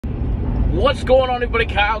What's going on, everybody?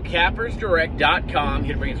 Kyle, CappersDirect.com,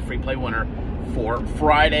 here to bring us a free play winner for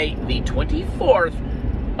Friday, the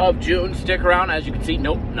 24th of June. Stick around. As you can see,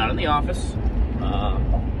 nope, not in the office.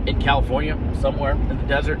 In California, somewhere in the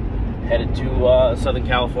desert, headed to Southern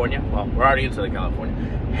California. Well, we're already in Southern California.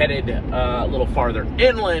 Headed a little farther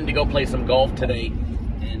inland to go play some golf today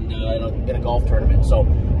and in a golf tournament. So,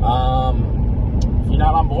 if you're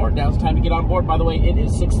not on board, now it's time to get on board. By the way, it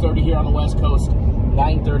is 6:30 here on the West Coast,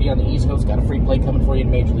 9:30 on the East Coast. Got a free play coming for you in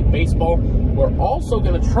Major League Baseball. We're also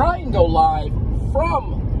going to try and go live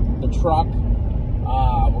from the truck.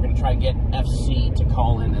 We're going to try and get FC to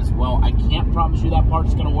call in as well. I can't promise you that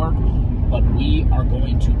part's going to work, but we are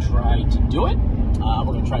going to try to do it. We're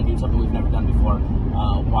going to try and do something we've never done before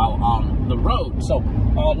while on the road. So,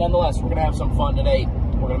 nonetheless, we're going to have some fun today.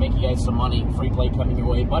 We're going to make you guys some money. Free play coming your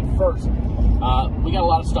way. But first, we got a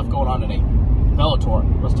lot of stuff going on today.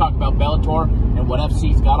 Bellator. Let's talk about Bellator and what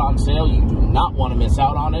FC's got on sale. You do not want to miss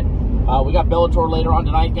out on it. We got Bellator later on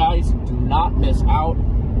tonight, guys. Do not miss out.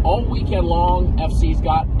 All weekend long, FC's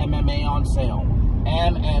got MMA on sale.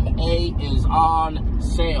 MMA is on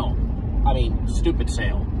sale. I mean, stupid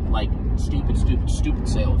sale. Like, stupid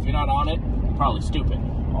sale. If you're not on it, you're probably stupid.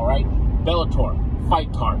 All right? Bellator.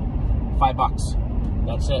 Fight card. $5.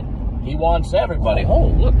 That's it. He wants everybody. Oh,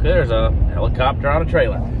 look, there's a helicopter on a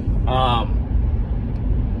trailer.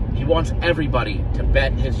 He wants everybody to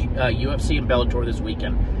bet his UFC and Bellator this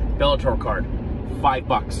weekend. Bellator card,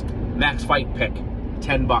 $5. Max fight pick,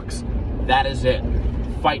 $10. That is it.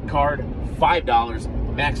 Fight card, $5.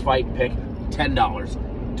 Max fight pick,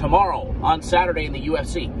 $10. Tomorrow, on Saturday in the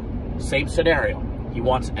UFC, same scenario. He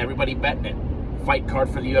wants everybody betting it. Fight card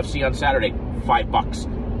for the UFC on Saturday,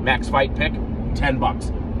 $5. Max fight pick,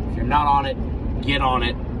 $10. If you're not on it, get on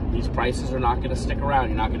it. These prices are not going to stick around.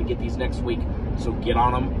 You're not going to get these next week. So get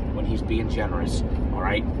on them when he's being generous. All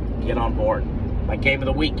right? Get on board. My game of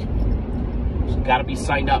the week. You've got to be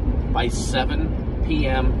signed up by 7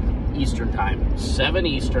 p.m. Eastern time. 7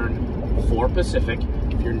 Eastern, 4 Pacific.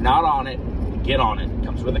 If you're not on it, get on it. It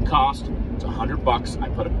comes with a cost. It's $100. I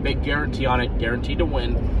put a big guarantee on it. Guaranteed to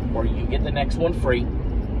win. Or you get the next one free.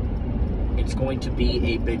 It's going to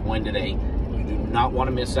be a big win today. You do not want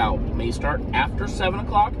to miss out. It may start after 7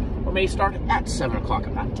 o'clock or may start at 7 o'clock.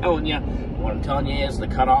 I'm not telling you. What I'm telling you is the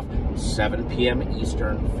cutoff, 7 p.m.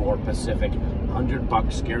 Eastern, 4 Pacific.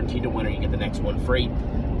 $100 guaranteed to win, or you get the next one free.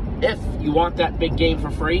 If you want that big game for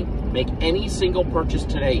free, make any single purchase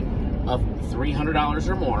today of $300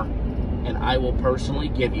 or more, and I will personally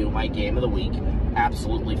give you my game of the week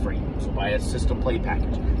absolutely free. So buy a system play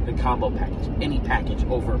package, the combo package, any package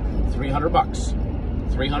over $300,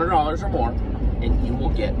 $300 or more, and you will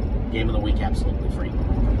get game of the week absolutely free.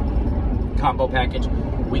 Combo package, a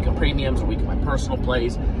week of premiums, a week of my personal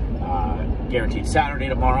plays, guaranteed Saturday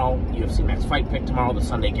tomorrow, UFC Max Fight Pick tomorrow, the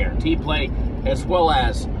Sunday guaranteed play, as well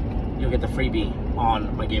as you'll get the freebie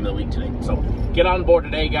on my game of the week today. So get on board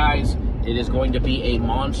today, guys. It is going to be a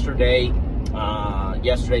monster day.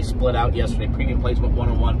 Yesterday split out. Yesterday premium plays went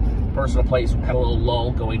 1-on-1. Personal plays had a little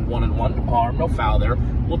lull, going 1-on-1 to par. No foul there.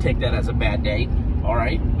 We'll take that as a bad day. All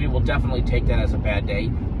right, we will definitely take that as a bad day.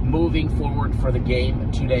 Moving forward for the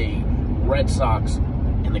game today, Red Sox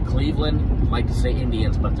and the Cleveland, I'd like to say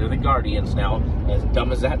Indians, but they're the Guardians now, as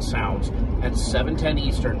dumb as that sounds. At 7:10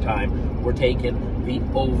 Eastern time, we're taking the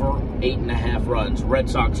over 8.5 runs. Red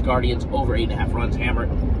Sox, Guardians, over 8.5 runs. Hammer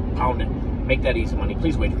it, pound it. Make that easy money.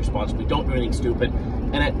 Please wager responsibly. Don't do anything stupid.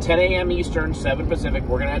 And at 10 a.m. Eastern, 7 Pacific,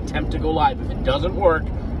 we're going to attempt to go live. If it doesn't work,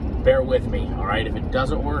 bear with me, all right? If it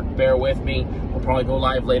doesn't work, bear with me. We'll probably go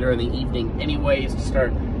live later in the evening anyways to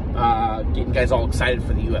start getting guys all excited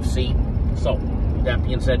for the UFC. So, with that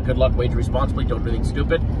being said, good luck, wager responsibly, don't do anything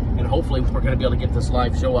stupid, and hopefully we're going to be able to get this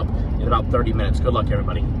live show up in about 30 minutes. Good luck,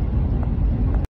 everybody.